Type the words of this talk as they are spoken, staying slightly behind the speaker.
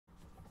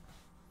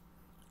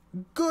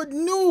Good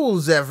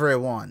news,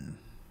 everyone.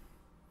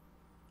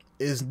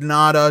 It's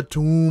not a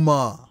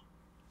tumor.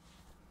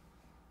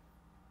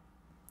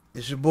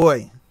 It's your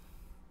boy.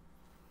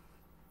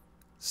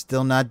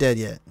 Still not dead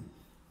yet.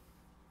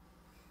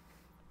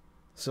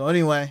 So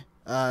anyway,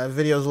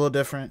 video's a little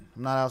different.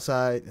 I'm not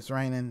outside. It's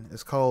raining.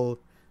 It's cold.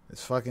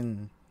 It's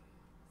fucking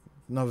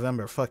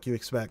November. Fuck you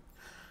expect.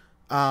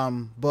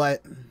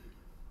 But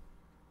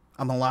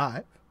I'm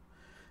alive.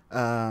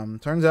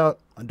 Turns out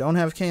I don't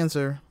have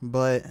cancer,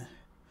 but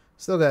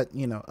still got,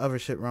 other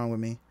shit wrong with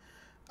me.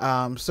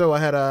 So I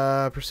had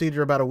a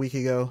procedure about a week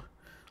ago.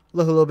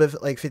 Look a little bit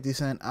like 50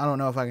 Cent. I don't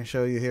know if I can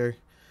show you here.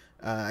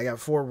 I got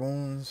 4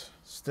 wounds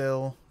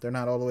still. They're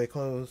not all the way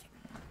closed.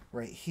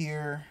 Right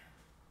here.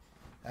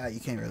 You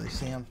can't really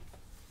see them.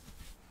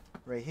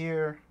 Right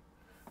here.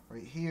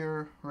 Right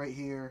here. Right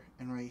here.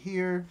 And right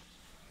here.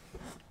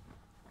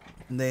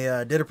 And they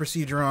did a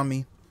procedure on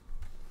me.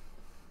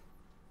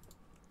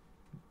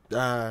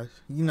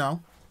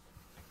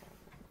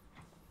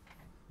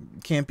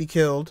 Can't be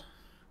killed.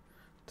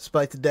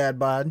 Despite the dad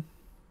bod.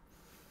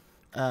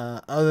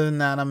 Other than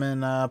that, I'm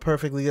in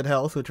perfectly good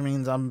health, which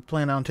means I'm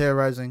planning on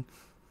terrorizing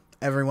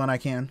everyone I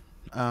can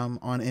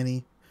on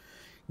any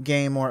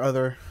game or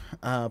other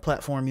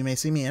platform you may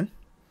see me in.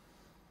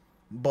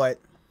 But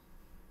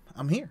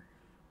I'm here.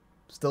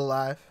 Still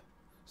alive.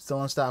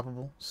 Still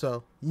unstoppable.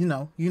 So, you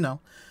know.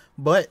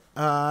 But,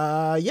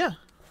 yeah.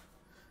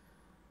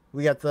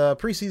 We got the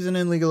preseason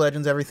in League of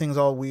Legends. Everything's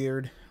all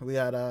weird. We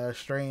got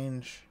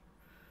strange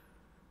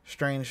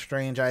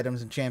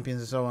items and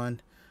champions and so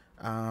on.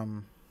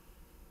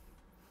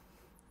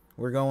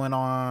 We're going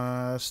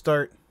on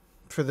start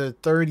for the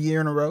 3rd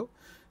year in a row.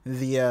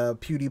 The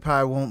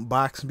PewDiePie Won't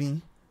Box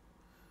Me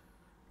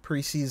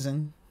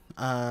preseason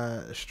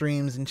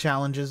streams and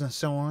challenges and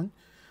so on.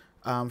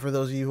 For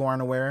those of you who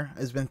aren't aware,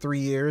 it's been 3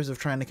 years of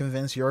trying to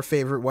convince your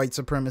favorite white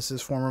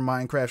supremacist former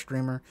Minecraft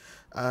streamer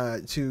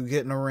to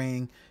get in a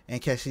ring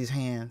and catch these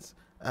hands.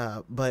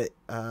 But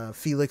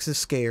Felix is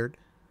scared.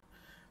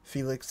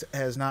 Felix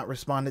has not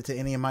responded to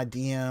any of my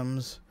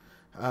DMs,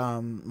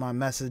 my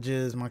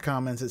messages, my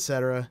comments,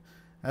 etc.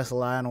 That's a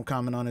lie. I don't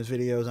comment on his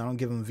videos. I don't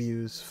give him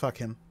views. Fuck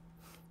him.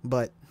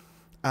 But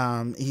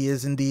he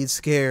is indeed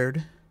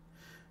scared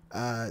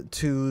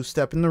to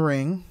step in the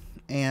ring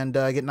and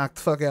get knocked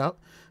the fuck out.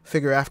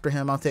 Figure after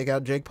him I'll take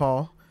out Jake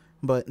Paul.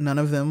 But none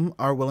of them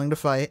are willing to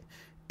fight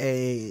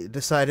a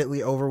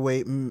decidedly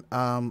overweight,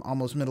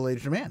 almost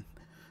middle-aged man.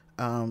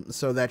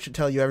 So that should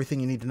tell you everything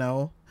you need to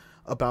know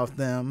about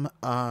them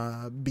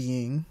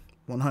being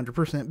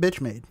 100%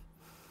 bitch made.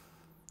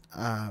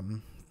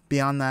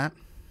 Beyond that,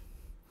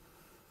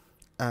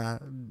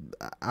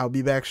 I'll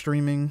be back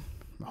streaming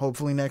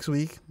hopefully next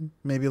week,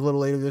 maybe a little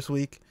later this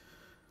week.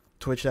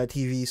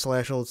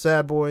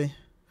 Twitch.tv/oldsadboy,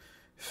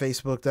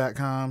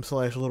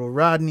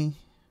 Facebook.com/littlerodney.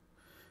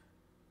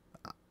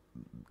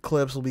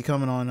 Clips will be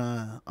coming on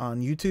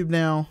YouTube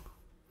now.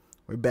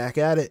 We're back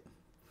at it.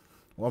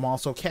 Well, I'm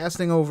also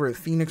casting over at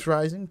Phoenix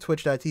Rising,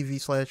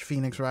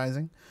 Twitch.tv/Phoenix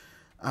Rising.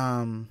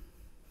 I'm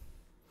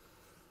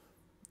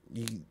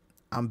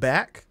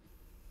back.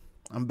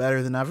 I'm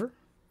better than ever.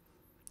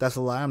 That's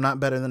a lie. I'm not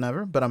better than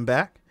ever, but I'm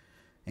back.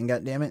 And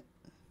goddammit,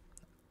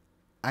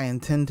 I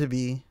intend to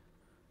be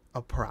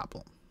a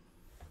problem.